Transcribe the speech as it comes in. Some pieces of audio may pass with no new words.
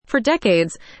For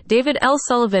decades, David L.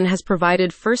 Sullivan has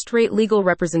provided first-rate legal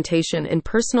representation in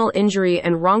personal injury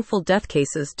and wrongful death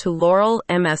cases to Laurel,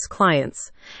 MS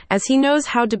clients. As he knows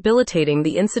how debilitating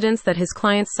the incidents that his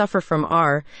clients suffer from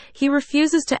are, he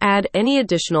refuses to add any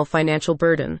additional financial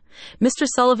burden. Mr.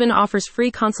 Sullivan offers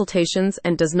free consultations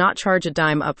and does not charge a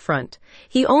dime up front.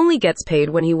 He only gets paid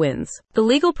when he wins. The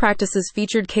legal practices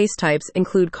featured case types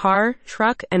include car,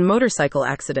 truck, and motorcycle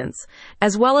accidents,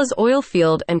 as well as oil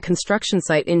field and construction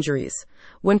site injuries.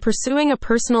 When pursuing a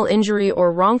personal injury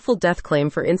or wrongful death claim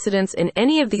for incidents in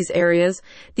any of these areas,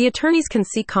 the attorneys can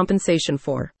seek compensation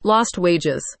for lost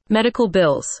wages, medical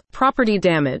bills, property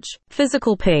damage,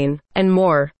 physical pain, and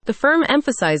more. The firm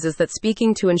emphasizes that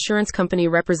speaking to insurance company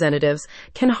representatives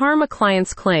can harm a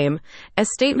client's claim,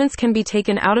 as statements can be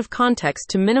taken out of context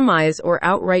to minimize or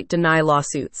outright deny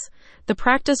lawsuits. The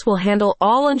practice will handle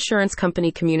all insurance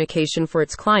company communication for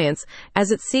its clients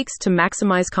as it seeks to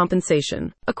maximize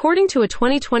compensation. According to a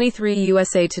 2023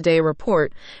 USA Today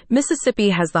report,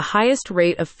 Mississippi has the highest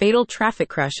rate of fatal traffic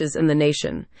crashes in the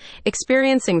nation,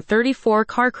 experiencing 34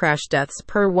 car crash deaths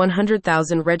per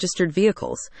 100,000 registered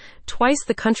vehicles, twice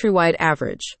the countrywide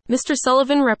average. Mr.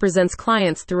 Sullivan represents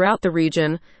clients throughout the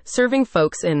region, serving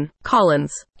folks in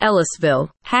Collins,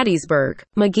 Ellisville, Hattiesburg,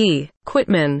 Magee,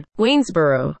 Quitman,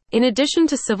 Waynesboro. In addition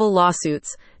to civil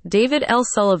lawsuits, David L.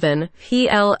 Sullivan,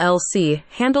 PLLC,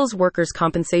 handles workers'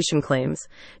 compensation claims,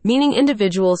 meaning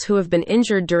individuals who have been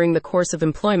injured during the course of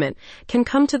employment can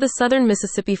come to the Southern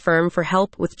Mississippi firm for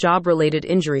help with job-related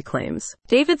injury claims.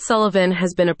 David Sullivan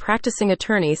has been a practicing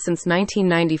attorney since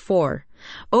 1994.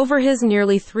 Over his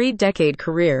nearly 3-decade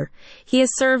career, he has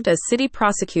served as city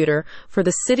prosecutor for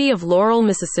the city of Laurel,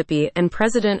 Mississippi, and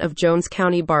president of Jones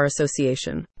County Bar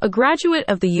Association. A graduate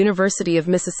of the University of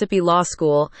Mississippi Law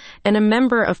School and a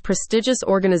member of prestigious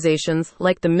organizations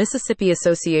like the Mississippi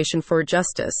Association for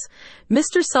Justice,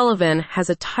 Mr. Sullivan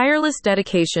has a tireless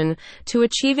dedication to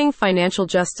achieving financial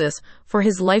justice for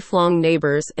his lifelong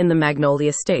neighbors in the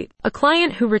Magnolia State. A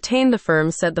client who retained the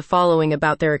firm said the following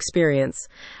about their experience: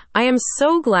 "I am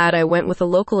so glad I went with a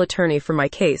local attorney for my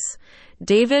case.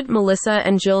 David, Melissa,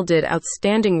 and Jill did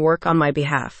outstanding work on my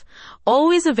behalf,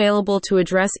 always available to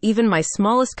address even my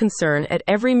smallest concern at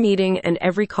every meeting and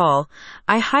every call.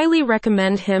 I highly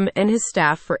recommend him and his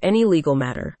staff for any legal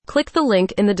matter." Click the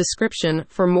link in the description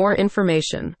for more information.